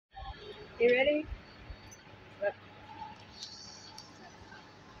You ready? Look.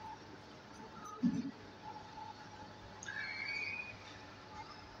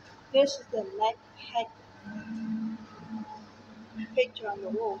 This is the Mac Hack picture on the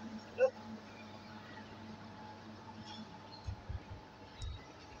wall. Look.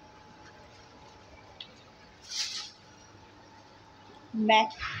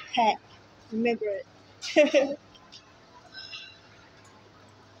 Mac Hack. Remember it.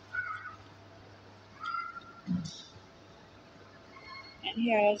 And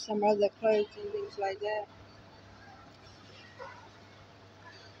here are some other clothes and things like that.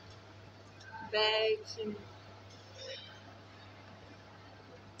 Bags and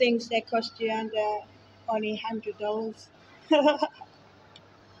things that cost you under only $100.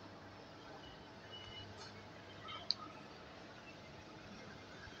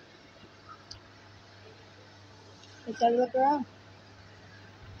 Let's have a look around.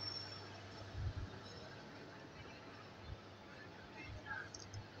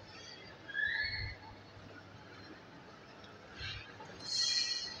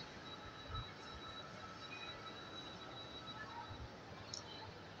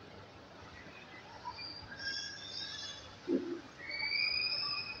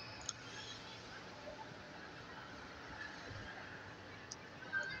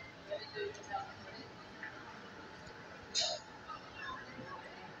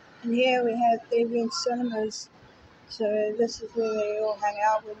 And here we have Davian cinemas. So this is where they all hang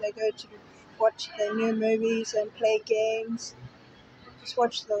out when they go to watch the new movies and play games. Just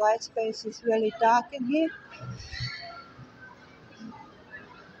watch the light space. It's really dark in here.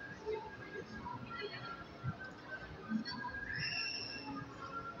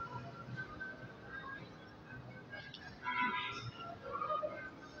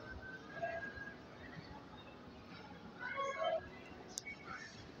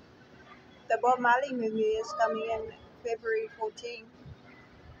 The Bob Marley movie is coming in February 14.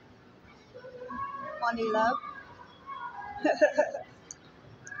 Money Love.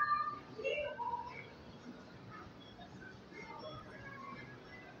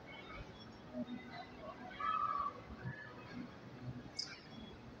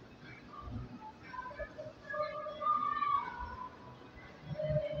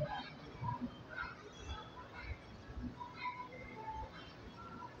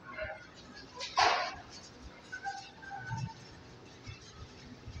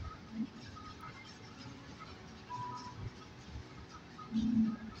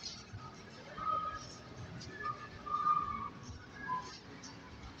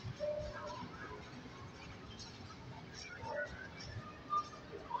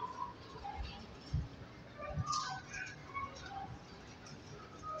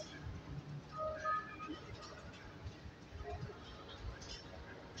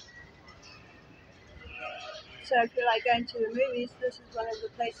 So if you like going to the movies, this is one of the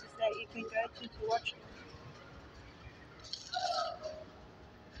places that you can go to watch them.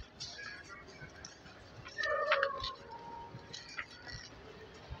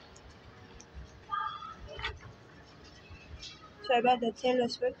 So about the Taylor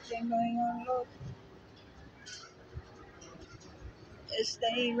Swift thing going on, look, it's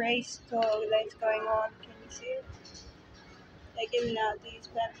the race tour that's going on. Can you see it? They're giving out these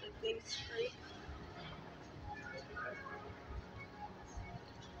pamphlet things free.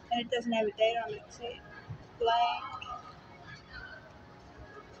 And it doesn't have a date on it, see? It's blank.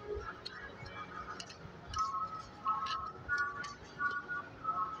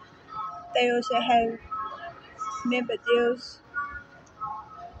 They also have member deals.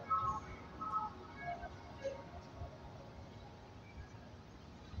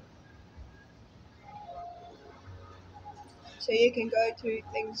 So you can go to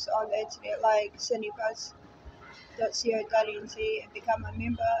things on the internet like cinebuzz.co.nz and become a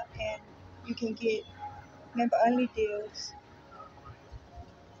member, and you can get member only deals.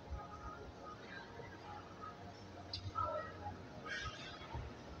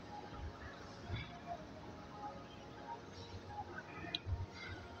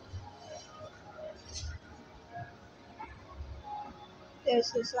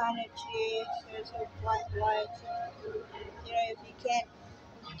 There's the signage here, there's a white light. You know, if you can't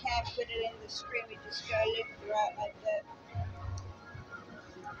put it in the screen, you just go left or right like that.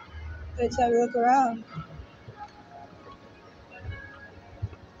 Let's have a look around.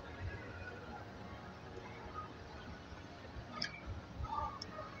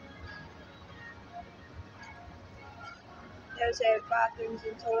 There's bathrooms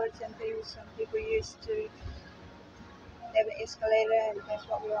and toilets and things some people used to have an escalator, and that's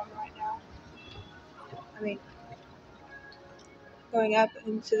what we're on right now. I mean, going up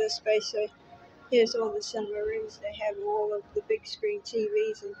into the space. So here's all the cinema rooms. They have all of the big screen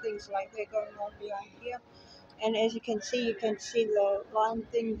TVs and things like that going on behind here. And as you can see the line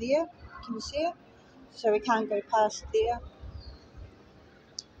thing there. Can you see it? So we can't go past there.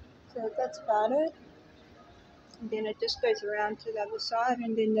 So that's about it. And then it just goes around to the other side,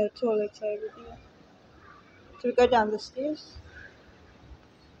 and then the toilet's over there. So we go down the stairs.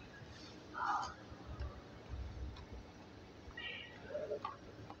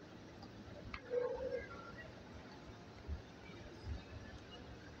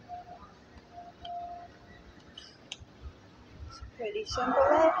 It's pretty simple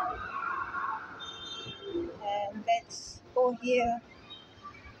there. And that's all here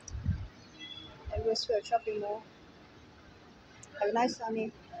at Westfield Shopping Mall. Have a nice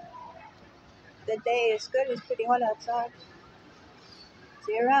sunny. The day is good. It's pretty hot outside.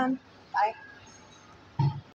 See you around. Bye.